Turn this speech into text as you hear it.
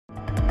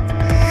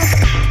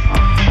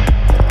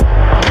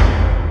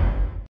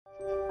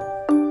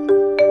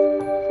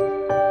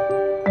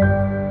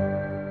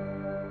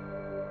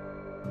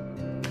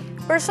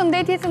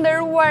Përshëndetje të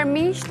nderuar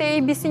miq, te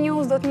ABC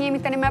News do të njemi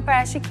tani me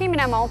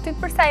parashikimin e motit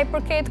për sa i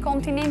përket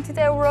kontinentit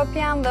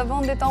evropian dhe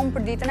vendit tonë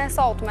për ditën e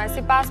sotme.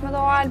 Sipas me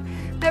Alb,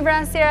 me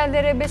vranësira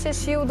dhe rrebeshje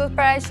shiu do të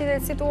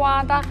paraqitet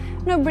situata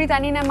në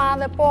Britaninë e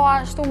Madhe, po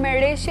ashtu me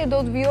rreshje do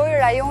të vijojë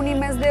rajoni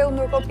mesdheu,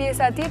 ndërkohë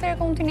pjesa tjetër e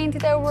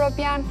kontinentit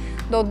evropian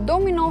do të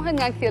dominohet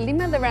nga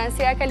kthjellimet dhe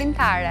vranësira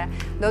kalimtare.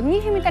 Do të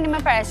njihemi tani me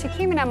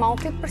parashikimin e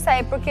motit për sa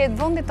i përket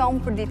vendit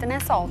tonë për ditën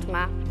e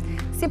sotme.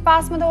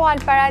 Sipas me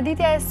Alb,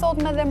 paraditja e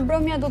sotme dhe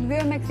mbrëmja do të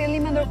vijojë me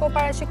kthjellime, ndërkohë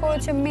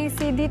parashikohet që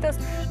mesi i ditës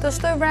të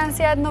shtojë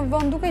vranësirat në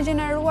vend duke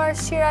gjeneruar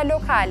shira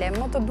lokale.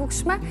 Më të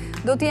dukshme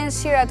do të jenë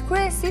shirat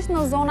kryesisht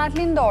në zonat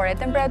lindore.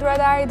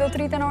 Temperaturat e ajrit do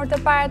të rriten orët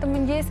e para të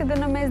mëngjesit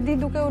dhe në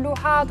mesditë duke u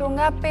luhatur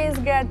nga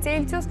 5 gradë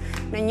Celsius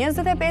në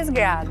 25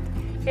 gradë.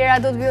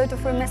 Era do të vijojë të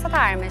frymë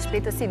mesatare me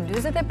shpejtësi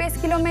 45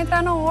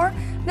 km/h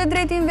dhe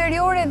drejtim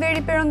veriore veri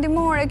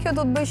perëndimore. Kjo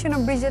do të bëjë që në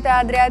brigjet e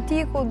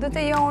Adriatikut dhe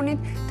të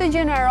Jonit të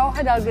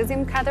gjenerohet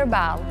dallgëzim 4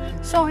 ballë.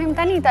 Shohim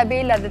tani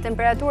tabelat dhe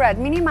temperaturat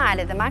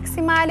minimale dhe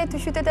maksimale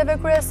të qyteteve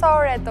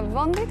kryesore të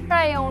vendit,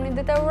 rajonit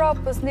dhe të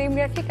Europës në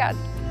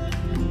grafikat.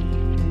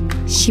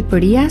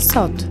 Shqipëria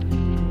sot.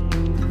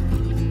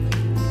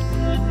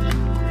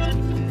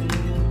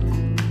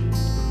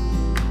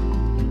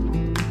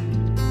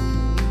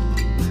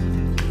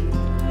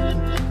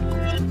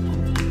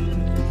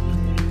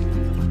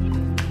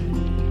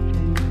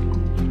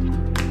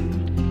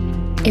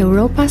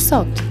 Europa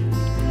sot.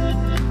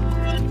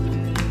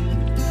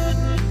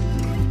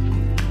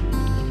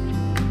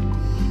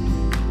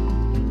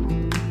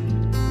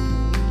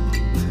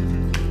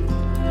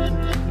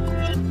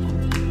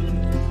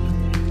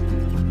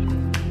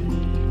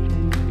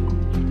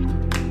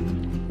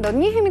 Do të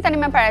njihemi tani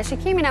me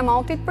parashikimin e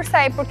motit për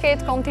sa i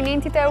përket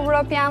kontinentit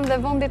evropian dhe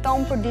vendit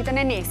tonë për ditën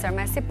e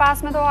nesërme.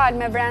 Sipas me Alb,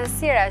 me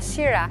vranësira,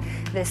 shira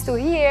dhe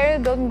stuhiere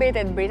do të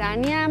mbetet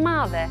Britania e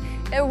Madhe,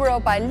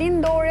 Europa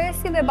lindore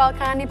si dhe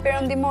Ballkani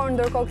perëndimor,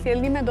 ndërkohë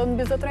kthjellimet do të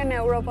mbizotrojnë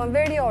Europën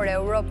veriore,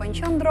 Europën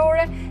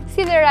qendrore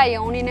si dhe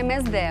rajonin e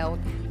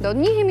mesdheut. Do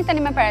të njihemi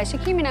tani me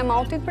parashikimin e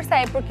motit për sa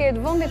i përket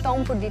vendit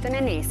tonë për ditën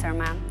e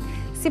nesërme.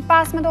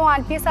 Sipas me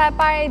Alb, pjesa e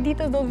parë e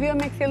ditës do të vijojë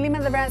me kthjellime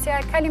dhe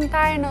vranësira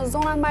kalimtare në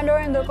zonat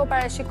malore, ndërkohë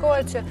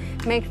parashikohet që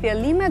me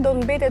kthjellime do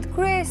të mbetet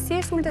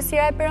kryesisht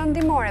ulëtësira e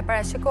perëndimore.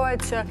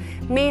 Parashikohet që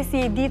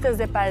mesi i ditës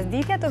dhe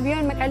pasditja të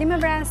vijojnë me kalime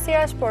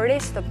vranësirash, por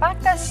rreshtë të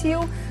pakta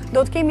shiu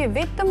do të kemi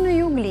vetëm në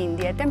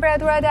juglindje.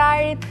 Temperaturat e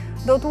ajrit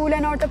do të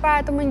ulen orët e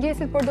para të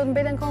mëngjesit, por do të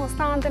mbeten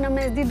konstante në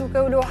mesditë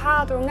duke u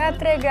luhatur nga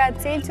 3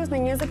 gradë Celsius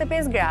në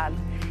 25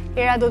 gradë.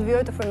 Era do të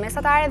vijojë të frymë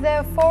mesatare dhe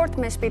fort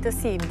me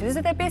shpejtësi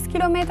 45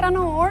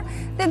 km/h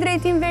dhe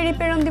drejtim veri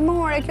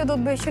perëndimore. Kjo do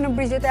të bëjë që në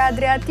brigjet e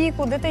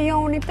Adriatikut dhe të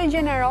Jonit të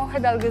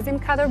gjenerohet dallgëzim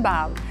 4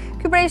 ballë.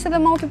 Ky pra ishte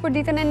dhe moti për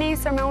ditën e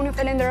nesërme. Unë ju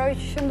falenderoj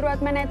që qëndruat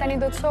me ne. Tani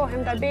do të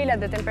shohim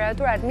tabelat dhe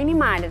temperaturat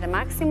minimale dhe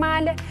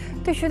maksimale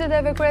të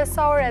qyteteve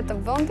kryesore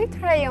të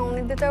vendit,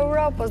 rajonit dhe të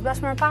Europës.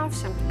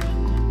 Bashkëmirëpafshim.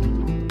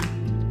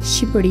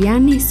 Shqipëria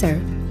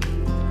nesër.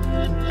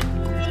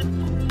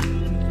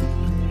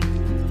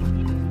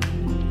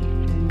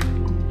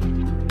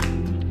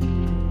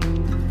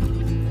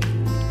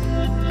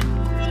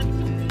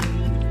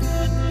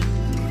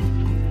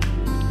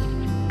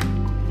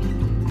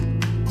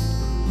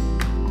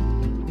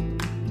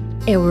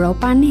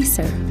 Europa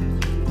nesër.